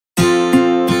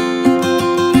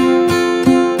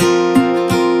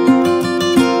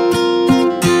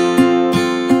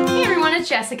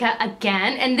Jessica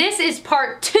again, and this is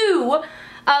part 2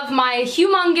 of my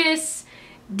humongous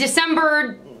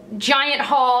December giant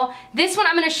haul. This one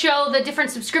I'm going to show the different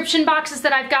subscription boxes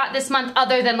that I've got this month,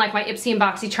 other than like my Ipsy and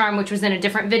BoxyCharm, which was in a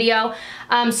different video.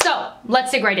 So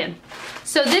let's dig right in.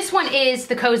 So this one is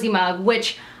the TheCozyMug,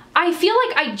 which I feel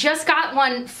like I just got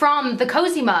one from the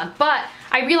TheCozyMug, but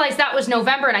I realized that was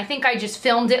November, and I think I just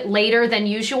filmed it later than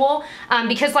usual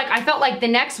because like I felt like the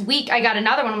next week I got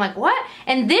another one. I'm like, what?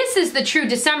 And this is the true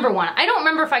December one. I don't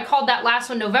remember if I called that last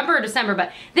one November or December,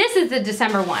 but this is the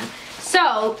December one.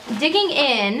 So digging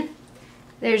in,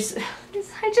 I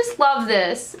just love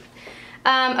this.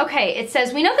 Okay, it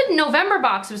says, we know that November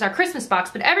box was our Christmas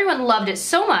box, but everyone loved it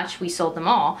so much, we sold them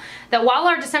all, that while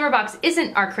our December box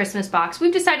isn't our Christmas box,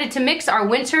 we've decided to mix our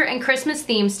winter and Christmas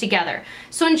themes together.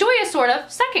 So enjoy a sort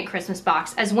of second Christmas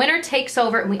box as winter takes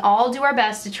over and we all do our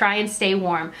best to try and stay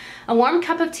warm. A warm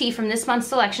cup of tea from this month's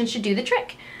selection should do the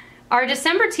trick. Our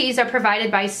December teas are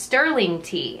provided by Sterling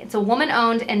Tea. It's a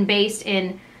woman-owned and based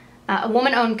in a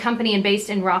woman-owned company and based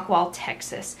in Rockwall,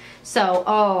 Texas. So,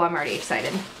 oh, I'm already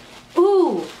excited.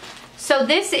 Ooh, so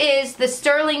this is the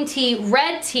Sterling Tea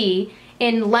red tea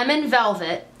in lemon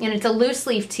velvet, and it's a loose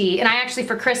leaf tea. And I actually,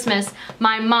 for Christmas,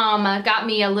 my mom got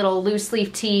me a little loose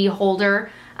leaf tea holder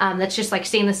that's just like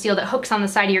stainless steel that hooks on the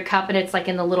side of your cup, and it's like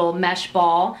in the little mesh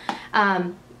ball.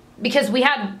 Because we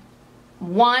had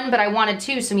one, but I wanted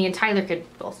two, so me and Tyler could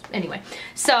both. Anyway,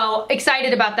 so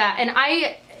excited about that.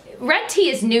 And red tea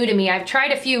is new to me. I've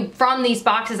tried a few from these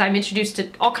boxes. I'm introduced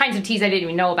to all kinds of teas I didn't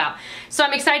even know about. So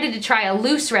I'm excited to try a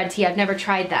loose red tea. I've never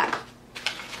tried that.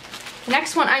 The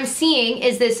next one I'm seeing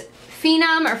is this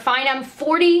Phenom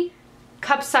 40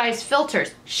 cup size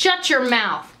filters. Shut your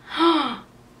mouth.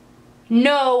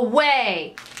 No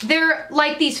way. They're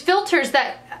like these filters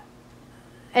that,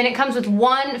 and it comes with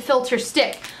one filter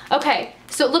stick. Okay,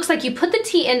 so it looks like you put the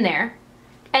tea in there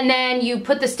and then you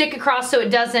put the stick across so it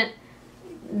doesn't,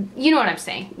 you know what I'm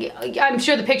saying. I'm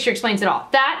sure the picture explains it all.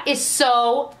 That is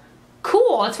so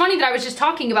cool. It's funny that I was just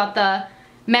talking about the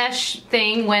mesh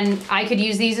thing when I could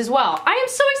use these as well. I am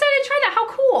so excited to try that. How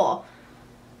cool.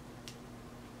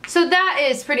 So that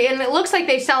is pretty, and it looks like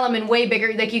they sell them in way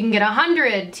bigger, like you can get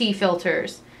 100 tea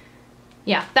filters.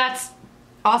 Yeah, that's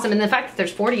awesome. And the fact that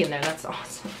there's 40 in there, that's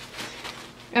awesome.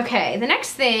 Okay, the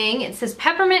next thing, it says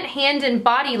Peppermint Hand and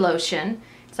Body Lotion.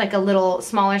 It's like a little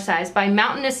smaller size, by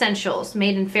Mountain Essentials,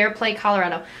 made in Fairplay,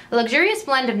 Colorado. A luxurious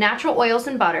blend of natural oils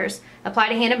and butters. Apply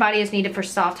to hand and body as needed for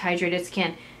soft, hydrated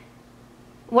skin.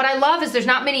 What I love is there's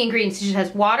not many ingredients. It just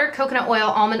has water, coconut oil,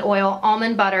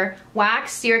 almond butter,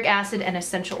 wax, stearic acid, and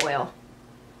essential oil.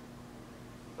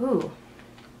 Ooh.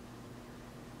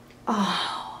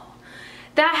 Oh.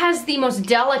 That has the most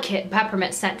delicate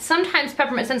peppermint scent. Sometimes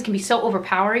peppermint scents can be so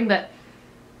overpowering, but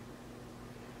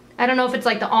I don't know if it's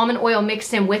like the almond oil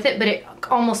mixed in with it, but it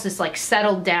almost is like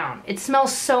settled down. It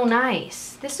smells so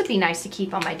nice. This would be nice to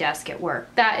keep on my desk at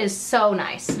work. That is so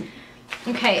nice.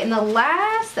 Okay, and the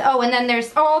last, oh, and then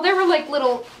there's, oh, there were like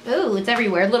little, ooh, it's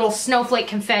everywhere, little snowflake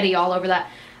confetti all over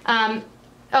that.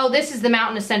 Oh, this is the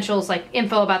Mountain Essentials, like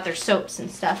info about their soaps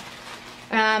and stuff.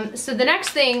 So the next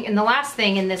thing, and the last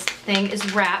thing in this thing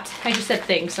is wrapped. I just said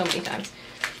thing so many times.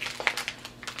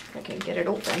 I can get it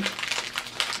open.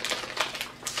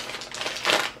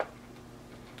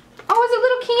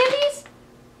 Candies?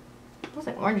 It looks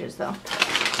like oranges though.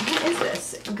 What is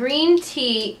this? Green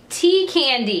tea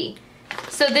candy.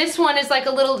 So this one is like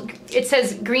a little, it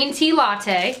says green tea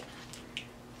latte.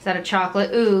 Is that a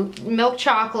chocolate? Ooh, milk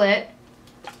chocolate.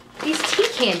 These tea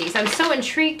candies, I'm so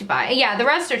intrigued by. Yeah, the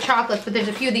rest are chocolates, but there's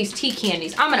a few of these tea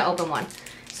candies. I'm gonna open one.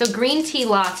 So green tea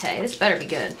latte, this better be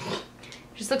good.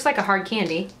 Just looks like a hard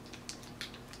candy.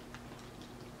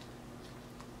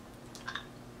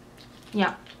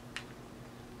 Yeah.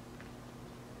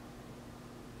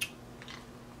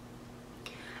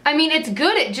 I mean, it's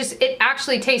good. It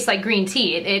actually tastes like green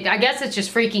tea. I guess it's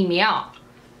just freaking me out.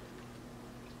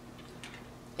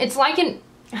 It's like in,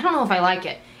 I don't know if I like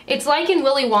it. It's like in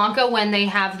Willy Wonka when they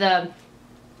have the,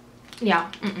 yeah,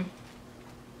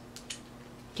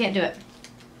 can't do it.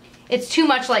 It's too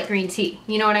much like green tea.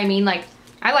 You know what I mean? Like,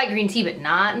 I like green tea, but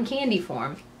not in candy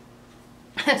form.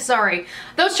 Sorry.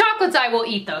 Those chocolates I will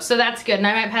eat though, so that's good. And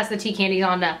I might pass the tea candies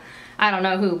on to, I don't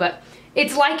know who, but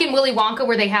it's like in Willy Wonka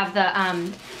where they have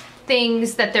the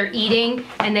things that they're eating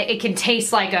and it can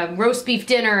taste like a roast beef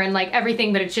dinner and like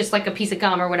everything, but it's just like a piece of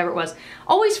gum or whatever it was.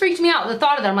 Always freaked me out, the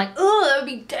thought of that. I'm like, ugh, that would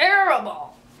be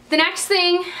terrible. The next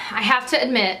thing, I have to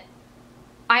admit,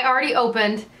 I already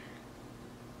opened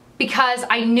because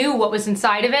I knew what was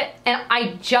inside of it and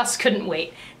I just couldn't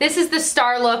wait. This is the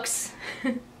Starlux,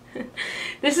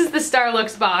 this is the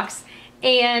Starlux box,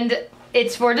 and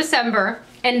it's for December,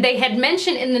 and they had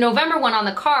mentioned in the November one on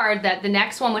the card that the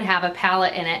next one would have a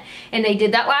palette in it, and they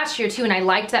did that last year too, and I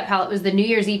liked that palette. It was the New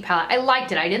Year's Eve palette. I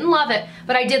liked it. I didn't love it,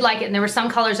 but I did like it, and there were some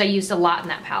colors I used a lot in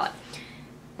that palette.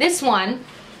 This one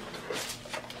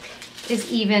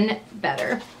is even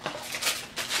better.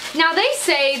 Now they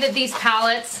say that these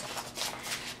palettes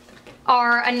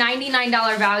are a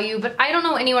 $99 value, but I don't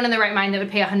know anyone in their right mind that would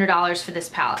pay $100 for this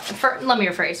palette. Let me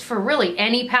rephrase, for really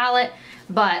any palette,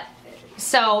 but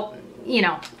so, you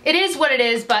know, it is what it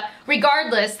is, but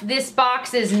regardless, this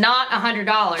box is not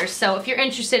 $100, so if you're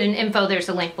interested in info, there's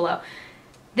a link below.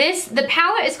 The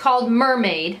palette is called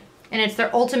Mermaid, and it's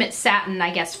their Ultimate Satin,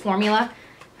 I guess, formula.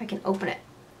 If I can open it.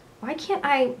 Why can't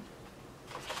I?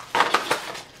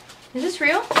 Is this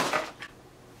real?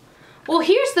 Well,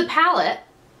 here's the palette.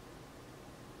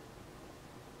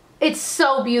 It's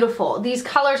so beautiful. These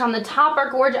colors on the top are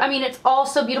gorgeous. I mean, it's all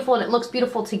so beautiful and it looks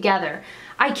beautiful together.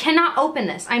 I cannot open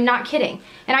this. I'm not kidding.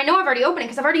 And I know I've already opened it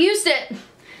because I've already used it.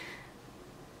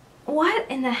 What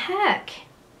in the heck?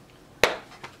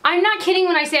 I'm not kidding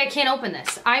when I say I can't open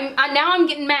this. Now I'm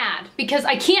getting mad because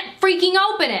I can't freaking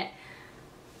open it.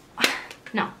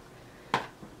 No.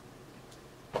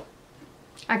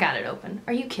 I got it open.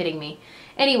 Are you kidding me?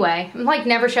 Anyway, I'm like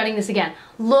never shutting this again.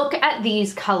 Look at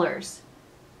these colors.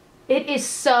 It is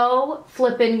so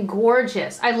flippin'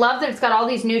 gorgeous. I love that it's got all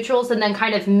these neutrals and then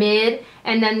kind of mid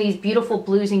and then these beautiful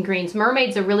blues and greens.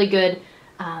 Mermaid's a really good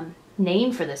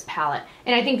name for this palette.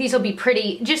 And I think these will be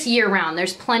pretty just year round.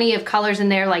 There's plenty of colors in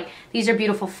there. Like these are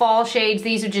beautiful fall shades.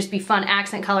 These would just be fun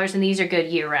accent colors and these are good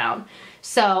year round.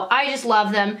 So I just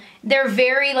love them. They're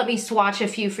very, let me swatch a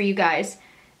few for you guys.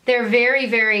 They're very,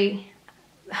 very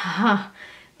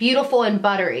beautiful and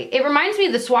buttery. It reminds me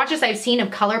of the swatches I've seen of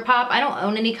ColourPop. I don't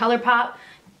own any ColourPop,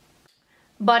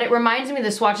 but it reminds me of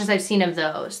the swatches I've seen of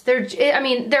those. I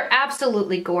mean, they're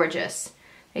absolutely gorgeous.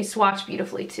 They swatch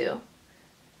beautifully too.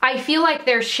 I feel like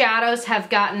their shadows have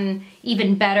gotten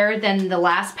even better than the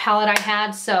last palette I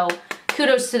had, so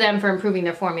kudos to them for improving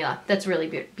their formula. That's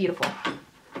really beautiful.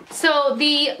 So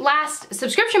the last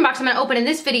subscription box I'm going to open in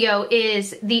this video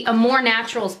is the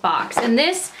AmorNaturals box, and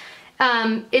this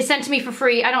is sent to me for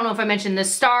free. I don't know if I mentioned the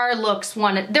Starbox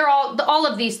one. They're all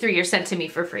of these three are sent to me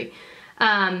for free.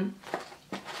 The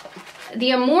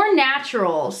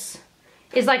AmorNaturals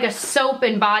is like a soap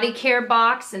and body care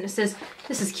box, and it says,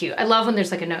 this is cute. I love when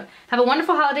there's like a note. Have a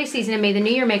wonderful holiday season, and may the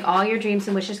new year make all your dreams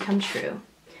and wishes come true.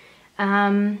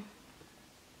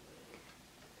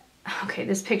 Okay,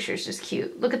 this picture is just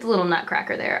cute. Look at the little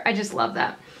nutcracker there. I just love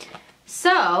that.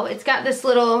 So it's got this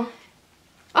little,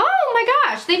 oh my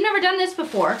gosh, they've never done this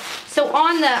before. So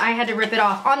on I had to rip it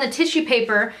off. On the tissue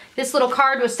paper, this little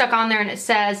card was stuck on there and it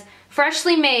says,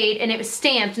 freshly made, and it was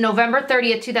stamped November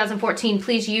 30th, 2014.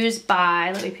 Please use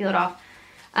by, let me peel it off,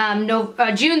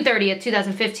 June 30th,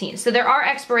 2015. So there are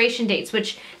expiration dates,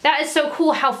 which that is so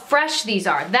cool how fresh these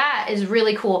are. That is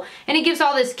really cool. And it gives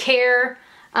all this care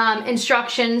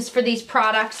instructions for these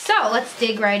products. So let's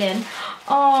dig right in.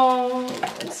 Oh,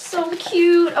 it's so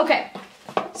cute. Okay.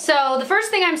 So the first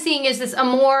thing I'm seeing is this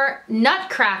Amor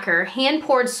Nutcracker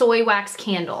hand-poured soy wax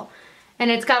candle. And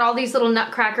it's got all these little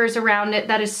nutcrackers around it.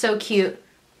 That is so cute.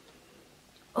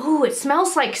 Oh, it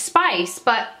smells like spice,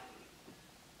 but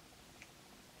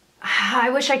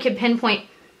I wish I could pinpoint.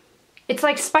 It's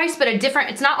like spice, but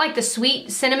it's not like the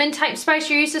sweet cinnamon type spice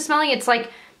you're used to smelling. It's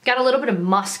like got a little bit of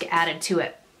musk added to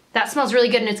it. That smells really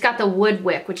good, and it's got the wood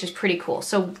wick, which is pretty cool.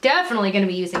 So definitely gonna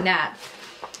be using that.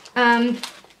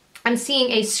 I'm seeing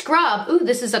a scrub. Ooh,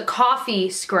 this is a coffee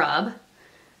scrub.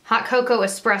 Hot cocoa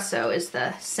espresso is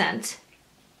the scent.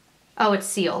 Oh, it's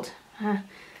sealed.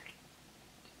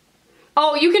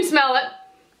 Oh, you can smell it.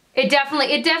 It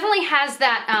definitely has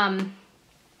that,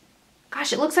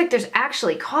 gosh, it looks like there's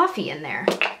actually coffee in there.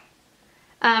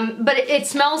 But it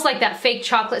smells like that fake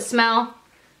chocolate smell,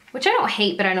 which I don't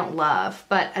hate, but I don't love.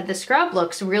 But the scrub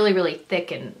looks really, really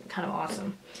thick and kind of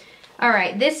awesome. All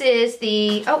right, this is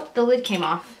oh, the lid came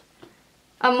off.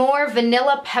 Amor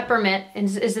Vanilla Peppermint.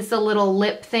 Is this the little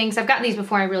lip things? I've gotten these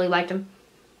before, I really liked them.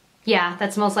 Yeah,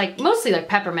 that smells like, mostly like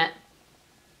peppermint.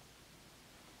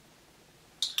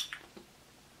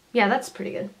 Yeah, that's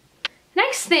pretty good.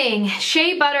 Next thing,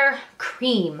 Shea Butter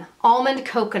Cream, Almond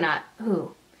Coconut.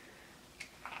 Ooh.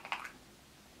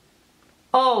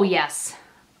 Oh yes.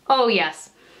 Oh yes.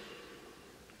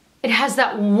 It has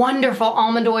that wonderful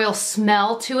almond oil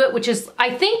smell to it, which is,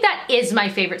 I think that is my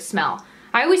favorite smell.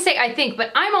 I always say I think,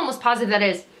 but I'm almost positive that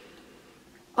is.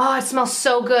 Oh, it smells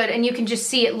so good, and you can just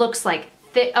see it looks like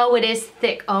thick. Oh, it is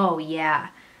thick. Oh yeah.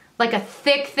 Like a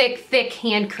thick, thick, thick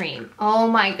hand cream. Oh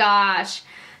my gosh.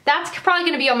 That's probably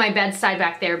gonna be on my bedside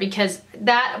back there because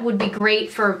that would be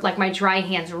great for like my dry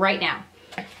hands right now.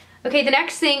 Okay, the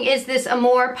next thing is this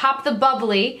Amor Pop the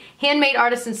Bubbly Handmade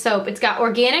Artisan Soap. It's got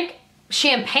organic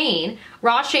champagne,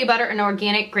 raw shea butter, and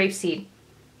organic grapeseed.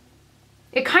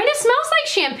 It kind of smells like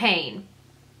champagne.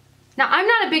 Now, I'm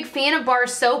not a big fan of bar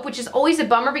soap, which is always a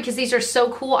bummer because these are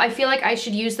so cool. I feel like I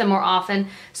should use them more often.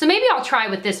 So maybe I'll try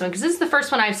with this one because this is the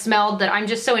first one I've smelled that I'm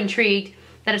just so intrigued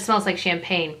that it smells like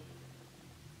champagne.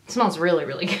 It smells really,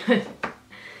 really good.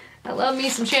 I love me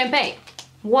some champagne.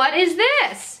 What is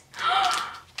this?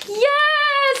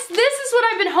 Yes! This is what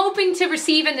I've been hoping to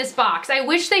receive in this box. I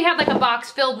wish they had like a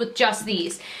box filled with just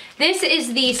these. This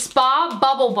is the Spa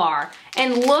Bubble Bar.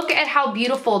 And look at how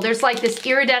beautiful. There's like this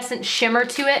iridescent shimmer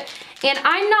to it. And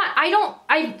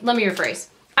let me rephrase.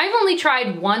 I've only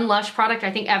tried one Lush product,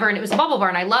 I think, ever, and it was a Bubble Bar,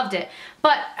 and I loved it.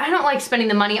 But I don't like spending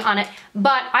the money on it.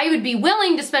 But I would be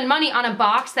willing to spend money on a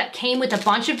box that came with a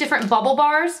bunch of different Bubble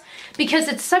Bars because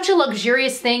it's such a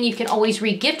luxurious thing. You can always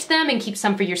re-gift them and keep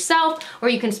some for yourself, or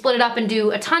you can split it up and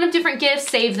do a ton of different gifts,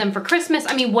 save them for Christmas,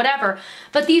 I mean, whatever.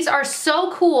 But these are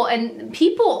so cool, and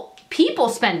people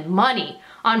spend money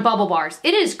on Bubble Bars.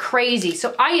 It is crazy.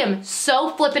 So I am so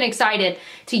flippin' excited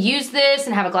to use this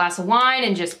and have a glass of wine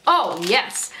and just, oh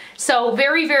yes. So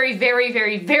very, very, very,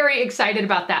 very, very excited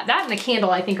about that. That and the candle,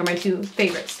 I think, are my two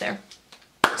favorites there.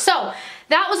 So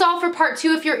that was all for part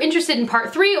 2. If you're interested in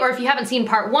part 3, or if you haven't seen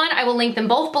part 1, I will link them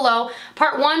both below.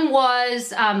 Part 1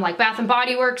 was like Bath &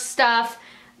 Body Works stuff,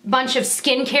 bunch of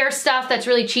skincare stuff that's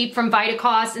really cheap from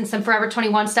Vitacost, and some Forever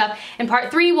 21 stuff. And part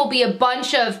 3 will be a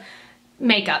bunch of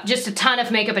makeup, just a ton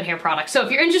of makeup and hair products. So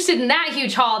if you're interested in that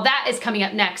huge haul, that is coming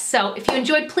up next. So if you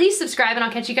enjoyed, please subscribe, and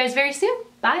I'll catch you guys very soon.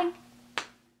 Bye.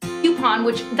 Coupon,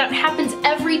 which that happens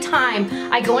every time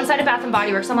I go inside of Bath &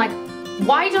 Body Works. I'm like,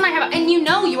 why don't I have it? And you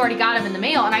know you already got them in the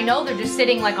mail, and I know they're just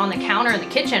sitting like on the counter in the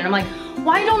kitchen. And I'm like,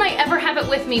 why don't I ever have it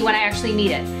with me when I actually need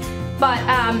it? But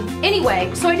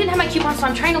anyway, so I didn't have my coupon, so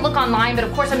I'm trying to look online, but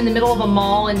of course I'm in the middle of a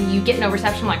mall and you get no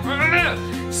reception. I'm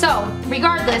like, so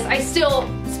regardless, I still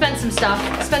spent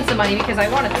some money because I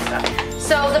wanted this stuff.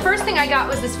 So the first thing I got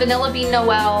was this Vanilla Bean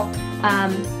Noel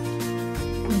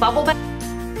bubble bath.